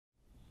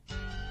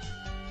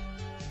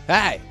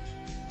Hi,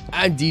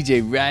 I'm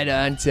DJ Right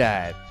On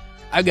Time.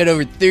 I've got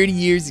over 30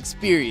 years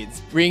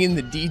experience bringing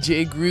the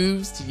DJ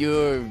grooves to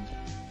your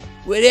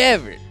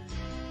whatever.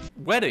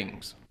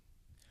 Weddings.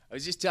 I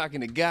was just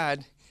talking to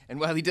God, and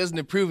while he doesn't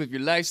approve of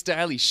your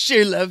lifestyle, he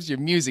sure loves your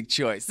music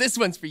choice. This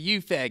one's for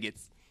you,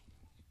 faggots.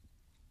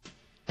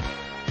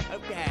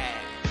 Okay.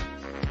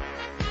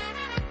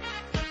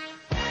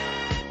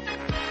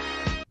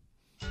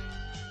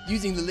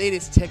 Using the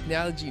latest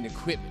technology and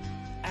equipment,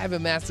 I've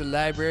amassed a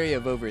library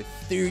of over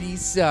 30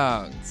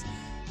 songs,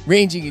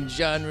 ranging in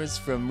genres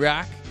from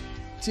rock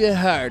to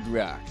hard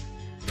rock.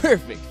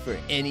 Perfect for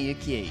any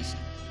occasion.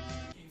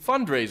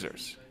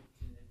 Fundraisers.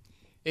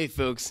 Hey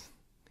folks,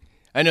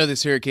 I know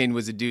this hurricane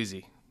was a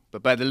doozy,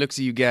 but by the looks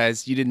of you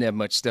guys, you didn't have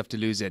much stuff to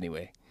lose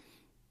anyway.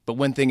 But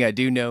one thing I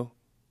do know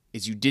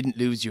is you didn't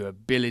lose your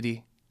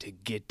ability to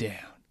get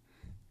down.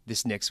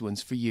 This next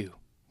one's for you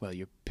while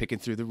you're picking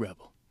through the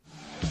rubble.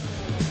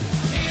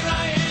 Here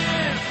I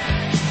am,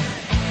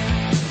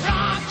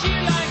 rock you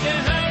like a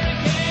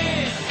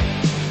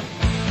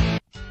hurricane.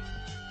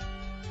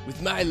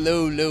 With my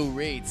low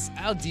rates,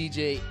 I'll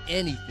DJ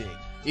anything,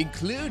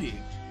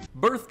 including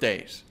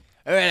Birthdays.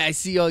 Alright, I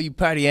see all you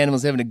party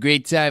animals having a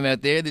great time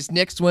out there. This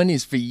next one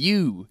is for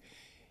you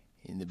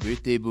and the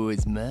birthday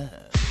boy's mom.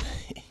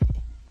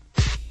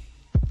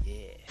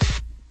 Yeah.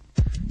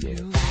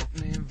 You let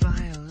me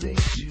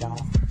violate you. No.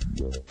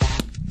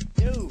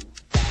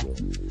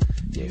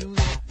 You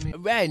let me.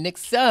 Alright,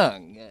 next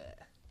song.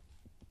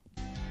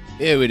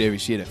 Yeah, whatever,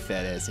 she had a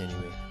fat ass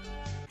anyway.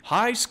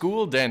 High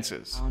school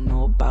dances. I don't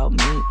know about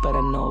me, but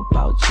I know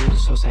about you.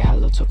 So say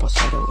hello to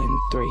falsetto in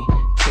 3,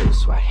 2,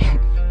 sway.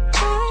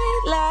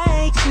 I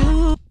like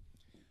you.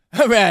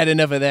 Alright,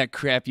 enough of that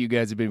crap you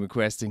guys have been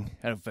requesting.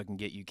 I don't fucking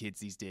get you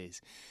kids these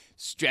days.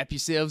 Strap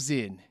yourselves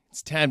in.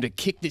 It's time to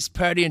kick this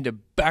party into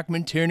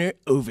Bachman Turner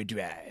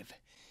Overdrive.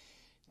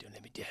 Don't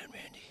let me down,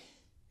 Randy.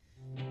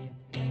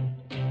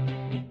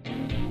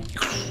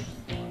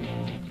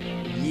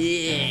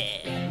 Yeah.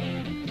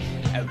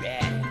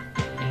 Alright.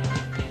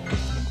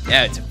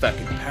 Now it's a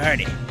fucking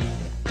party.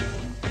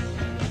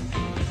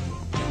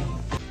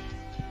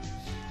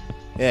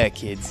 Yeah,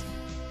 kids.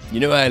 You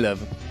know I love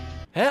them.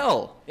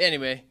 Hell.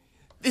 Anyway,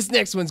 this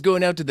next one's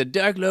going out to the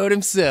Dark Lord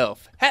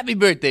himself. Happy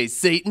birthday,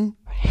 Satan.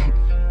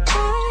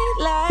 I'd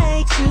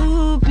like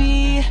to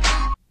be.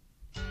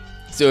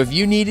 So if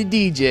you need a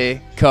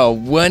DJ, call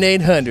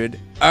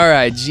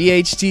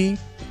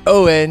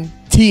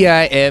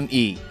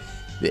 1-800-RIGHTONTIME.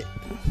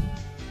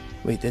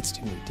 Wait, that's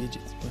too many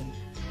digits. What?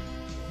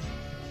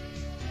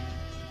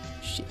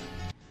 Shit.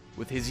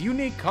 With his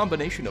unique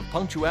combination of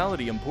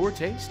punctuality and poor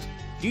taste,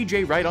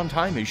 DJ Right On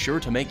Time is sure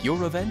to make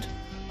your event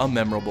a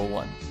memorable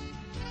one.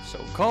 So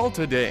call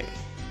today.